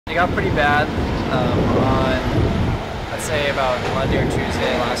It got pretty bad on, I'd say about Monday or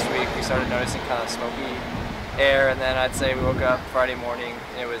Tuesday last week. We started noticing kind of smoky air, and then I'd say we woke up Friday morning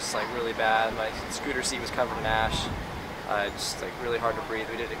and it was like really bad. My scooter seat was covered in ash. Just like really hard to breathe.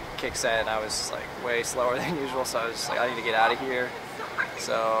 We did a kick set and I was like way slower than usual, so I was just like, I need to get out of here.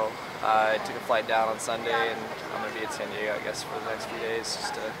 So I took a flight down on Sunday and I'm going to be in San Diego, I guess, for the next few days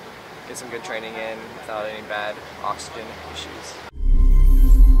just to get some good training in without any bad oxygen issues.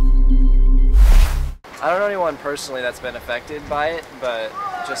 I don't know anyone personally that's been affected by it, but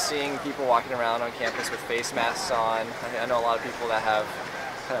just seeing people walking around on campus with face masks on, I know a lot of people that have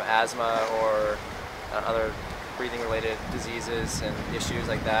kind of asthma or other breathing related diseases and issues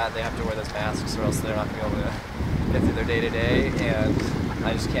like that. They have to wear those masks or else they're not going to be able to get through their day to day, and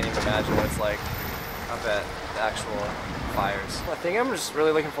I just can't even imagine what it's like up at the actual fires. I think I'm just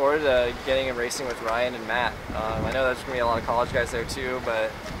really looking forward to getting and racing with Ryan and Matt. I know there's going to be a lot of college guys there too,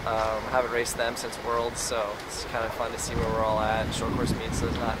 but I haven't raced them since Worlds, so it's kind of fun to see where we're all at. Short course meets, so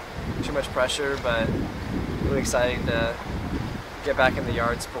there's not too much pressure, but really exciting to get back in the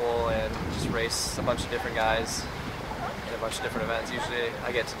yards pool and just race a bunch of different guys in a bunch of different events. Usually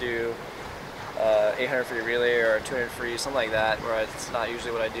I get to do 800 free relay or 200 free, something like that, where it's not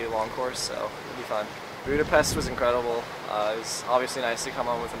usually what I do long course, so it'll be fun. Budapest was incredible. It was obviously nice to come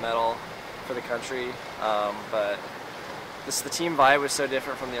home with a medal for the country, but the team vibe was so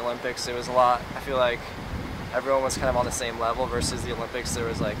different from the Olympics. It was a lot, I feel like everyone was kind of on the same level versus the Olympics. There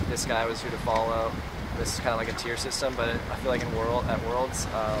was like, this guy was who to follow. This is kind of like a tier system, but I feel like at Worlds,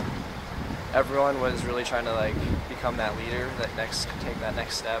 everyone was really trying to like become that leader, take that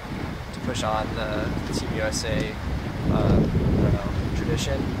next step to push on the Team USA,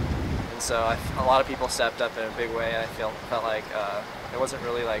 tradition. And so a lot of people stepped up in a big way. I felt like it wasn't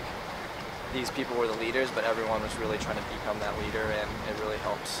really like these people were the leaders, but everyone was really trying to become that leader, and it really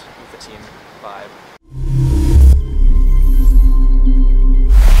helped with the team vibe.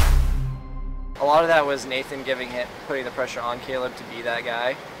 A lot of that was Nathan putting the pressure on Caleb to be that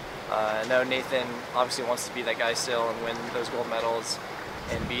guy. I know Nathan obviously wants to be that guy still and win those gold medals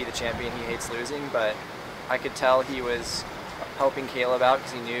and be the champion. He hates losing, but I could tell he was helping Caleb out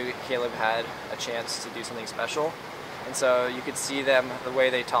because he knew Caleb had a chance to do something special. And so you could see them, the way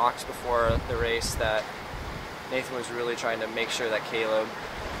they talked before the race, that Nathan was really trying to make sure that Caleb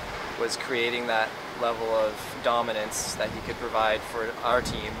was creating that level of dominance that he could provide for our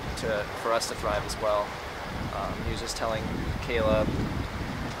team, for us to thrive as well. He was just telling Caleb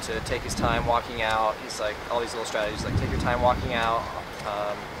to take his time walking out. He's like, all these little strategies, like take your time walking out,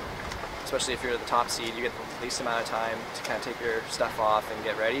 especially if you're the top seed, you get the least amount of time to kind of take your stuff off and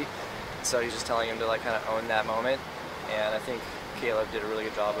get ready. So he's just telling him to like kind of own that moment, and I think Caleb did a really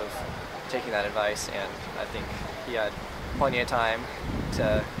good job of taking that advice, and I think he had plenty of time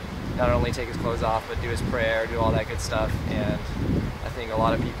to not only take his clothes off, but do his prayer, do all that good stuff, and I think a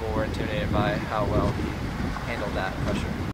lot of people were intimidated by how well he handled that pressure.